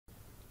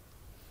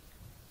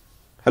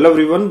Hello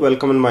everyone,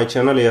 welcome in my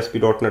channel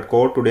ASP.NET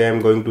Core. Today I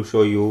am going to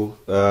show you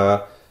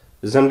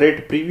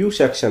generate preview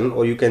section,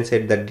 or you can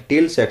say the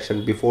detail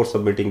section before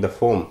submitting the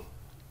form.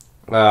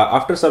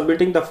 After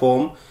submitting the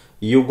form,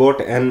 you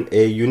got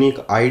a unique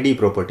ID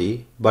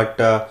property, but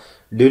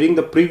during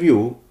the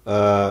preview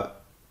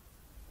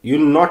you're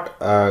not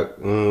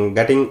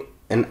getting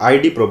an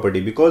ID property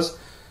because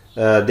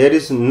there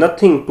is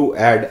nothing to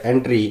add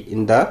entry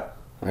in the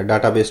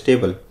database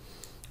table.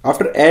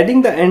 After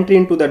adding the entry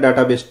into the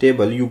database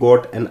table, you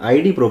got an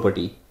ID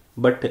property,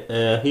 but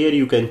here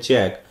you can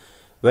check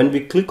when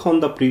we click on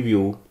the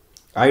preview,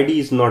 ID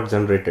is not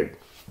generated.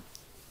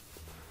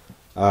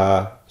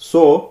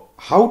 So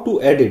how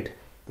to edit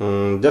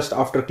just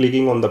after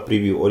clicking on the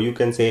preview, or you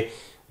can say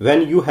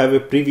when you have a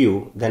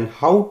preview, then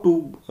how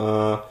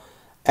to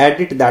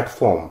edit that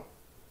form.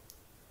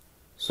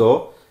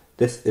 So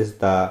this is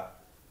the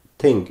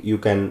thing you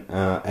can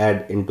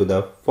add into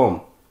the form.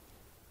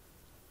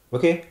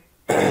 Okay.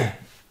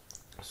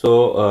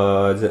 So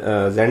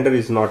Xender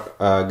is not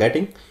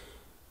getting,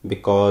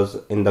 because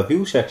in the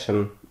view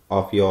section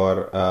of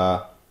your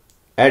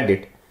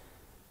edit,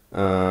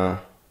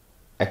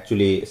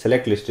 actually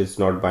select list is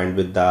not bind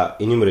with the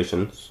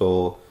enumeration.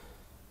 So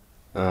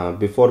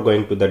before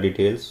going to the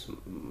details,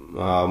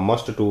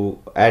 must to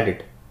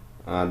edit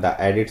the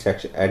edit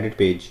section, edit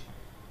page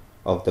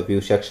of the view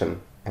section,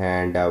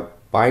 and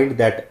bind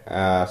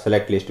that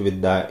select list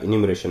with the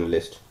enumeration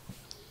list,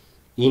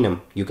 enum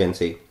you can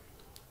say.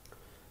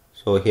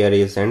 So here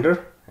is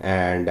Xender,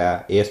 and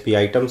ASP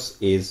items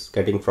is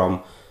getting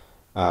from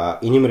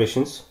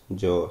enumerations.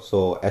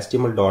 So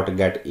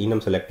HTML.get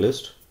enum select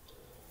list,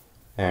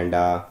 and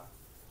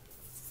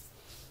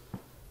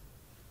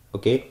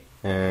okay,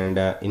 and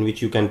in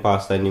which you can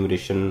pass the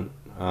enumeration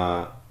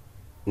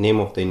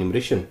name of the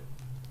enumeration,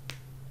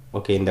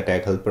 okay, in the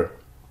tag helper.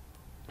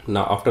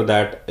 Now after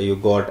that you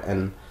got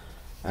an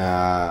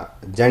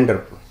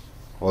gender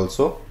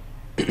also.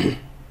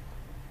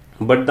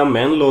 But the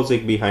main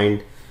logic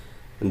behind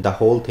the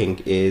whole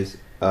thing is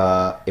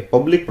a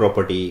public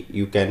property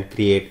you can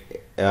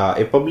create,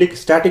 a public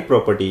static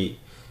property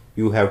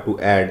you have to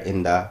add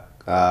in the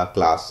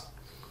class,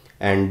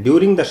 and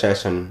during the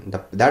session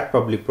that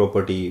public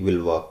property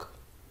will work.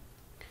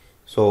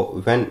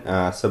 So when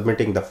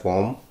submitting the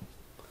form,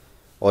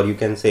 or you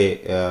can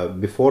say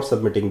before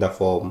submitting the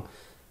form,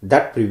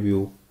 that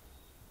preview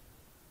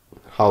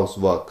how's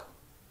work.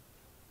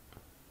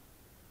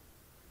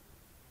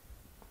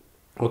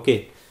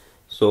 Okay,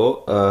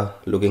 so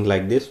looking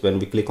like this, when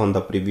we click on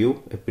the preview,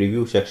 a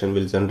preview section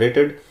will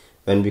generated.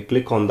 When we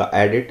click on the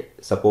edit,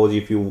 suppose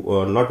if you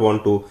not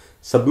want to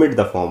submit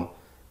the form,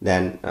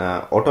 then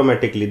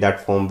automatically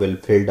that form will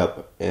filled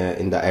up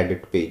in the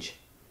edit page.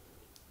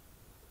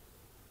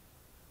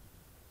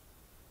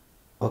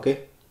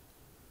 Okay,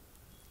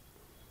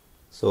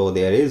 so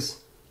there is.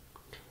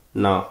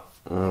 Now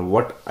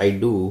what I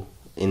do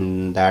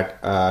in that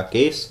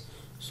case,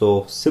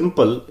 so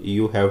simple,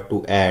 you have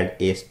to add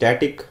a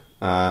static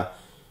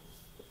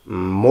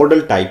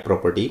model type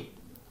property,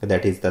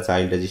 that is the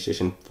child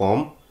registration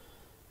form,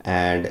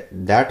 and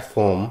that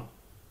form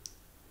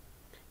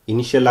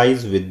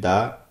initialize with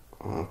the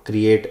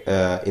create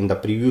in the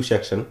preview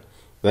section.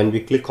 When we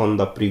click on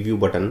the preview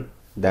button,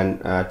 then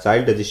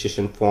child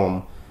registration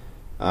form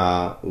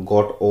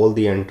got all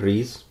the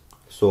entries,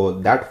 so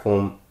that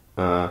form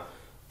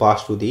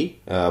passed to the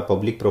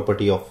public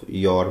property of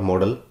your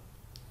model,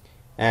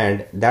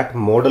 and that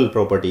model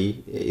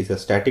property is a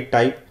static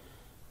type.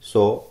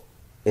 So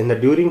in the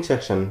during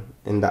section,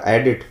 in the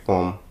edit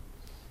form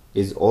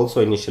is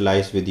also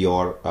initialized with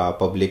your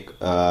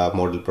public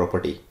model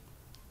property.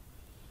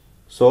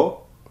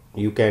 So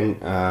you can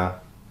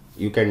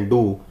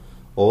do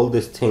all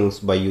these things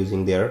by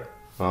using their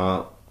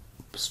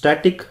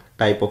static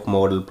type of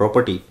model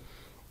property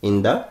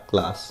in the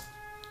class.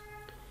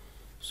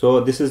 So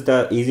this is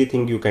the easy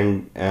thing you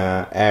can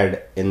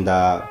add in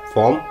the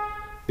form.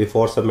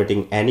 Before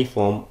submitting any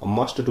form,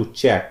 must to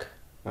check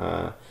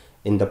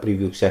in the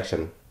preview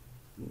section,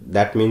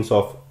 that means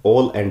of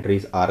all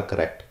entries are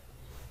correct.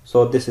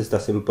 So this is the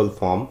simple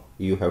form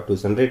you have to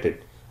generate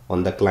it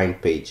on the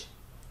client page,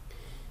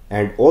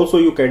 and also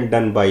you can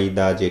done by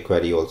the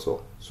jQuery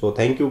also. So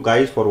thank you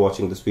guys for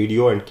watching this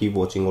video, and keep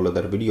watching all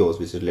other videos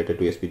which is related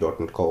to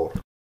ASP.NET Core.